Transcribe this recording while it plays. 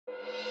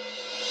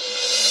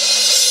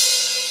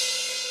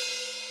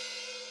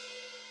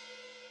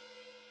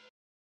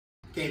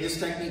Okay,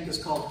 this technique is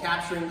called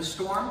capturing the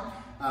storm.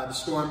 The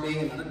storm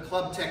being another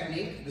club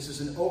technique. This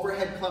is an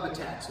overhead club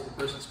attack, so the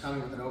person's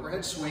coming with an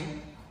overhead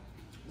swing.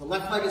 The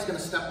left leg is going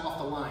to step off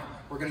the line.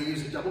 We're going to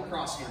use a double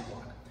cross hand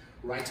block.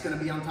 Right's going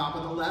to be on top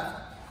of the left.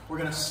 We're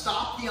going to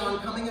stop the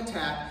oncoming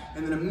attack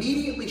and then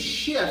immediately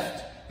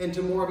shift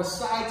into more of a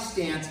side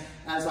stance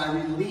as I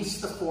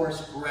release the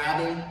force,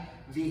 grabbing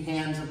the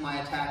hands of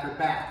my attacker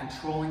back,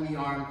 controlling the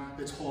arm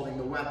that's holding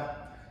the weapon.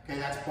 Okay,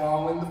 that's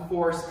borrowing the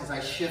force as I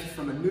shift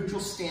from a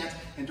neutral stance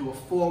into a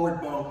forward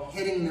bow,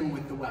 hitting them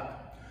with the weapon.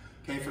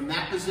 Okay, from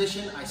that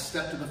position, I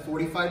step to the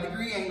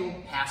 45-degree angle,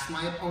 past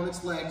my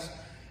opponent's legs,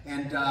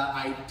 and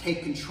I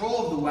take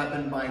control of the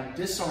weapon by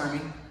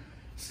disarming,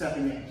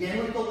 stepping again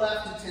with the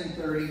left to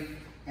 1030,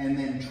 and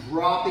then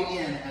dropping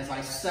in as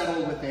I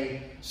settle with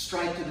a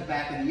strike to the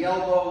back of the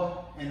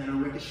elbow, and then a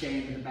ricochet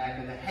into the back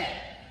of the head.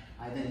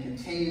 I then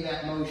continue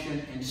that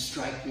motion and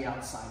strike the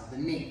outside of the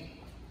knee.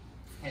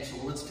 Okay, so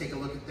let's take a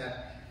look at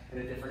that at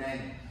a different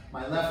angle.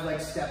 My left leg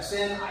steps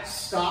in, I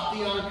stop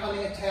the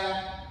oncoming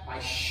attack, I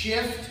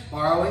shift,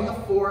 borrowing the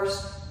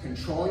force,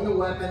 controlling the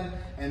weapon,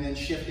 and then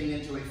shifting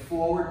into a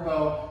forward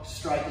bow,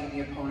 striking the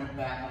opponent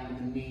back onto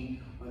the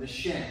knee or the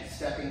shin.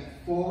 Stepping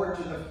forward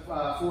to the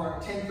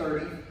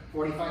 1030,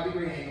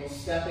 45-degree angle,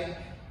 stepping,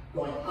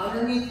 going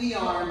underneath the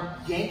arm,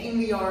 yanking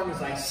the arm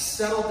as I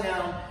settle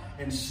down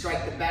and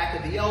strike the back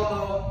of the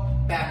elbow,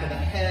 back of the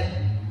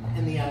head,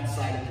 and the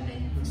outside of the knee.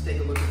 Let's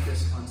take a look at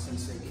this on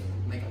Sensei.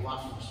 It'll make a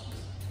lot more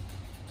sense.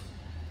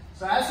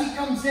 So as he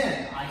comes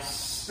in, I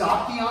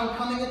stop the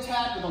oncoming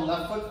attack with a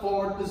left foot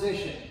forward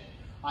position.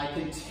 I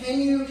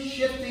continue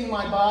shifting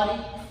my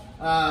body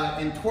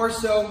and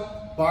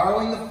torso,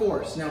 borrowing the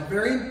force. Now,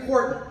 very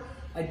important,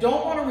 I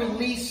don't want to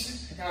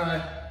release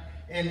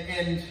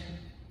and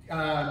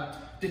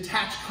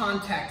detach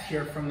contact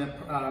here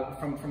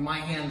from my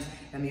hands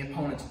and the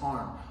opponent's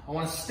arm. I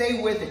want to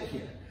stay with it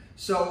here.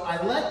 So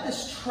I let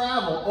this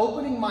travel,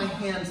 opening my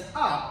hands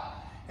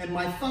up, and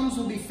my thumbs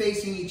will be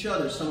facing each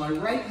other. So my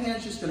right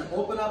hand's just going to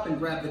open up and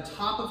grab the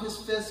top of his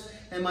fist,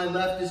 and my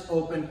left is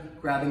open,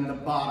 grabbing the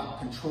bottom,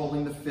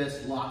 controlling the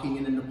fist, locking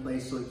it into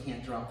place so he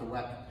can't drop the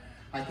weapon.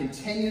 I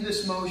continue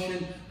this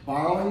motion,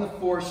 borrowing the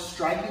force,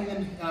 striking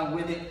them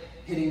with it,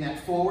 hitting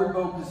that forward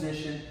bow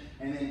position,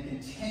 and then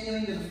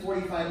continuing to the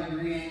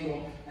 45-degree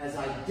angle as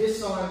I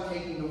disarm,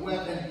 taking the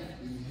weapon,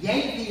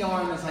 yank the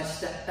arm as I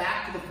step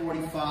back to the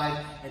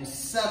 45 and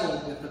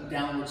settle with the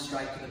downward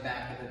strike to the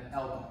back of the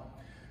elbow.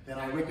 Then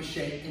I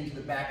ricochet into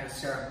the back of the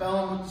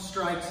cerebellum with the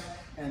strikes,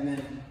 and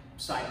then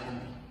side of the knee.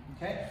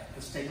 Okay?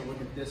 Let's take a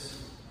look at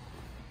this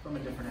from a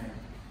different angle.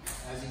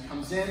 As he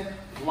comes in,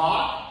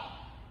 block,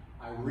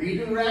 I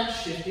redirect,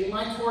 shifting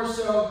my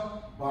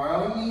torso,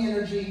 borrowing the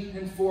energy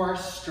and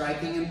force,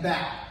 striking him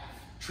back.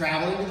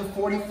 Traveling to the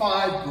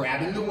 45,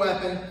 grabbing the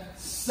weapon,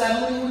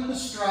 settling with the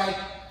strike,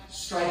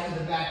 strike to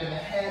the back of the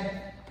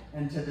head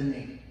and to the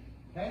knee.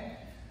 Okay?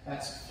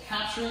 That's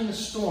capturing the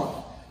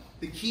storm.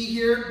 The key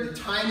here, the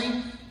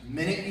timing, the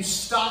minute you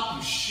stop,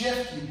 you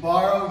shift, you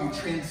borrow, you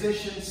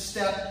transition,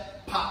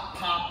 step, pop,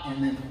 pop,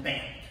 and then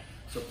bam.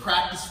 So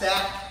practice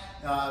that.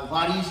 A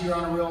lot easier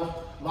on a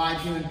real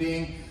live human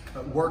being,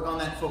 but work on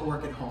that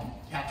footwork at home.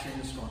 Capturing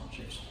the storm.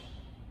 Cheers.